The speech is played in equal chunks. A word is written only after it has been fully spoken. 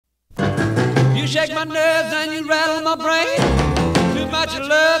You shake my nerves and you rattle my brain. Too much of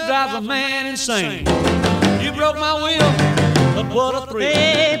love drives a man insane. You broke my will, but what a thrill.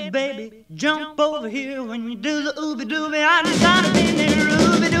 Hey, baby, jump over here when you do the ooby-dooby. I just gotta be near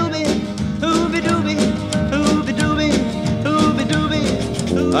ooby-dooby, ooby-dooby, ooby-dooby,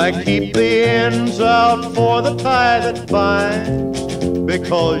 ooby-dooby. I keep the ends out for the tie that binds,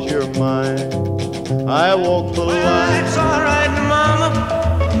 because you're mine. I walk the line. Well, that's all right, mama.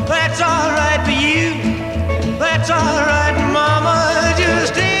 That's all right for you. That's all right, mama.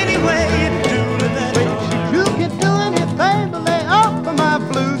 Just any way you do it. That's all right. You can do anything to lay off of my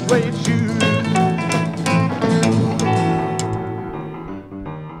blue suede shoes.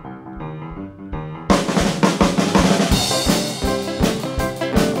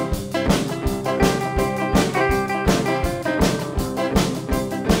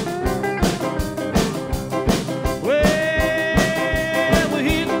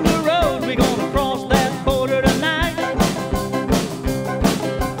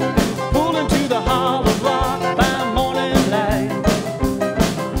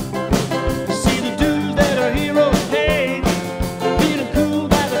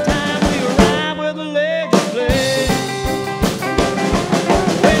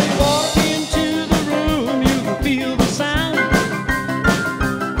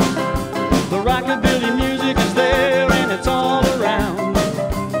 Rockabilly music is there and it's all around.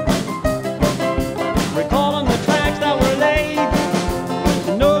 Recalling the tracks that were laid,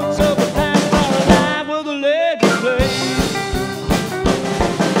 the notes of the past are alive with the legend played.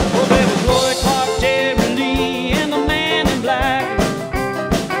 Oh, there was Roy Clark, Jerry Lee, and the man in black.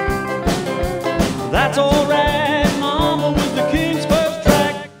 That's alright.